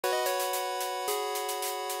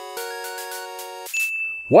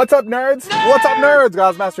What's up, nerds? What's up, nerds?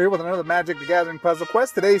 Goz Master here with another Magic the Gathering puzzle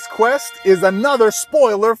quest. Today's quest is another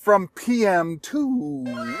spoiler from PM2.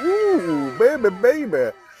 Ooh, baby,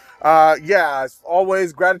 baby. Yeah, as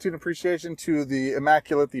always, gratitude and appreciation to the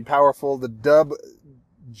immaculate, the powerful, the Dub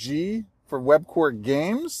G for Webcore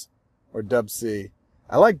Games, or Dub C.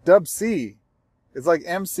 I like Dub C. It's like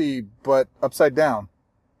MC, but upside down.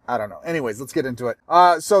 I don't know. Anyways, let's get into it.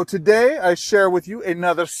 So today I share with you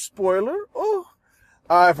another spoiler. Oh.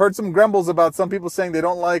 I've heard some grumbles about some people saying they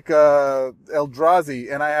don't like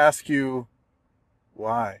Eldrazi, and I ask you,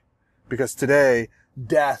 why? Because today,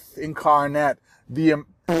 Death Incarnate, the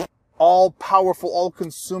all-powerful,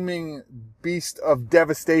 all-consuming beast of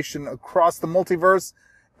devastation across the multiverse,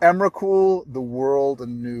 Emrakul, the world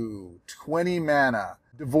anew. 20 mana,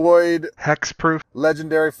 devoid, hexproof,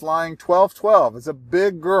 legendary flying, 12/12. It's a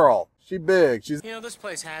big girl. She's big. She's... You know, this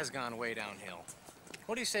place has gone way downhill.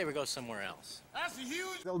 What do you say we go somewhere else? That's a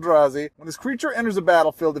huge Eldrazi. When this creature enters the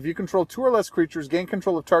battlefield, if you control 2 or less creatures, gain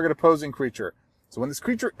control of target opposing creature. So when this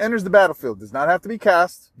creature enters the battlefield, does not have to be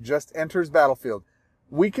cast, just enters battlefield.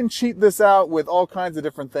 We can cheat this out with all kinds of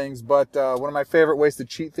different things, but one of my favorite ways to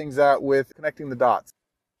cheat things out with connecting the dots.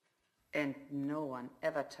 And no one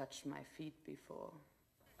ever touched my feet before.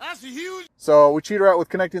 That's a huge... So we cheat her out with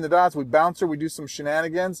connecting the dots, we bounce her, we do some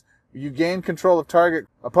shenanigans. You gain control of target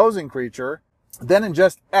opposing creature. Then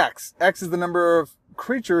ingest X. X is the number of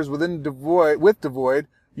creatures within devoid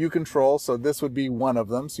you control. So this would be one of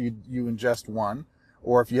them. So you ingest one.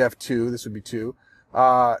 Or if you have 2, this would be 2.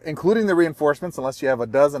 Including the reinforcements, unless you have a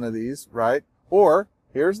dozen of these, right? Or,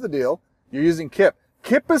 here's the deal. You're using Kip.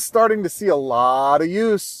 Kip is starting to see a lot of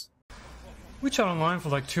use. We chat online for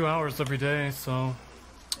like 2 hours every day, so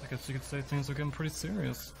I guess you could say things are getting pretty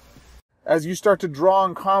serious. As you start to draw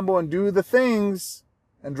and combo and do the things...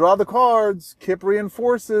 and draw the cards, Kip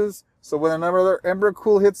reinforces, so when another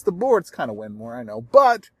Emrakul hits the board, it's kind of win more, I know,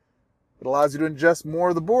 but it allows you to ingest more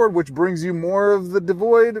of the board, which brings you more of the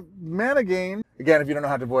devoid mana gain. Again, if you don't know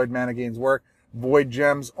how devoid mana gains work, void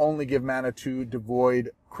gems only give mana to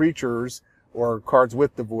devoid creatures or cards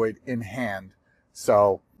with devoid in hand.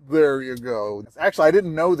 So, there you go. Actually, I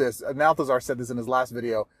didn't know this. Nalthazar said this in his last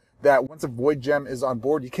video, that once a void gem is on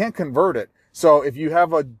board, you can't convert it. So, if you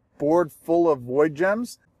have a board full of void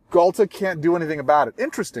gems, Galta can't do anything about it.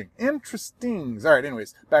 Interesting. All right,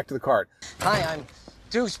 anyways, back to the card. Hi, I'm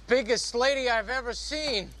Duke's biggest lady I've ever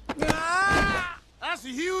seen. That's a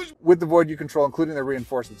huge... With the void you control, including the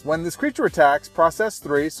reinforcements. When this creature attacks, process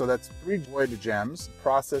 3, so that's 3 void gems.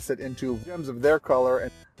 Process it into gems of their color,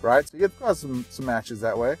 and right? So you get some matches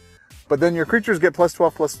that way. But then your creatures get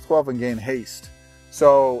 +12/+12 and gain haste.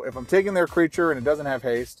 So if I'm taking their creature and it doesn't have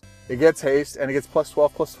haste, it gets haste, and it gets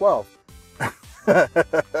 +12/+12.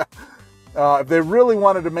 If they really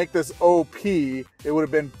wanted to make this OP, it would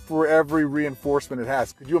have been for every reinforcement it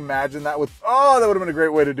has. Could you imagine that? Oh, that would have been a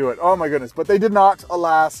great way to do it. Oh my goodness. But they did not,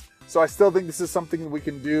 alas. So I still think this is something we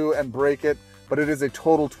can do and break it. But it is a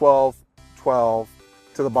total 12/12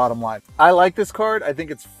 to the bottom line. I like this card. I think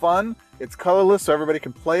it's fun. It's colorless, so everybody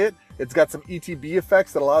can play it. It's got some ETB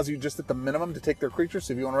effects that allows you just at the minimum to take their creatures.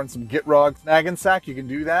 So if you want to run some Gitrog, Snag and Sack, you can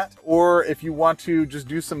do that. Or if you want to just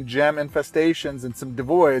do some gem infestations and some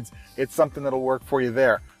devoids, it's something that'll work for you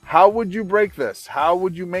there. How would you break this? How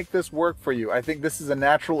would you make this work for you? I think this is a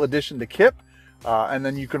natural addition to Kip. And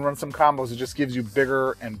then you can run some combos. It just gives you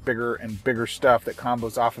bigger and bigger and bigger stuff that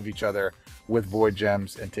combos off of each other with void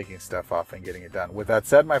gems and taking stuff off and getting it done. With that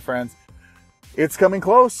said, my friends, it's coming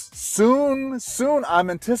close. Soon. I'm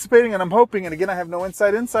anticipating and I'm hoping, and again, I have no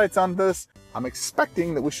insights on this. I'm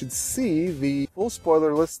expecting that we should see the full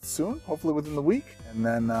spoiler list soon, hopefully within the week. And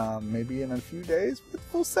then maybe in a few days with a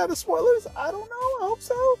full set of spoilers. I don't know. I hope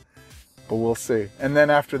so. But we'll see. And then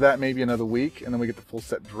after that, maybe another week, and then we get the full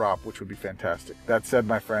set drop, which would be fantastic. That said,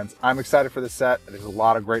 my friends, I'm excited for this set. There's a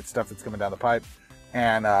lot of great stuff that's coming down the pipe.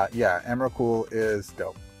 And yeah, Emrakul is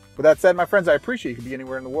dope. With that said, my friends, I appreciate you can be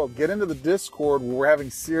anywhere in the world. Get into the Discord where we're having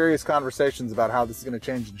serious conversations about how this is going to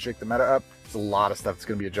change and shake the meta up. There's a lot of stuff that's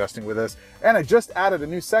going to be adjusting with this. And I just added a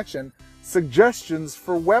new section, suggestions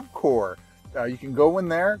for Webcore. You can go in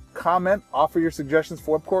there, comment, offer your suggestions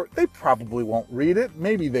for Webcore. They probably won't read it.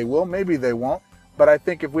 Maybe they will, maybe they won't. But I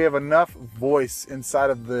think if we have enough voice inside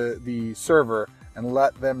of the server and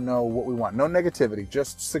let them know what we want. No negativity,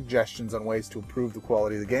 just suggestions on ways to improve the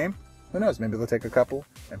quality of the game. Who knows, maybe they'll take a couple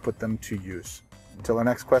and put them to use. Until our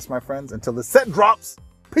next quest, my friends, until the set drops,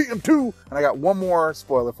 PM2, and I got one more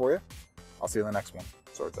spoiler for you. I'll see you in the next one.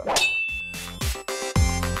 Swords up.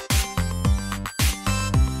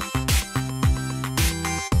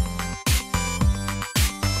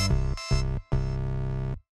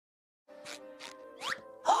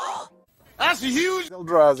 a huge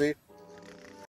Eldrazi.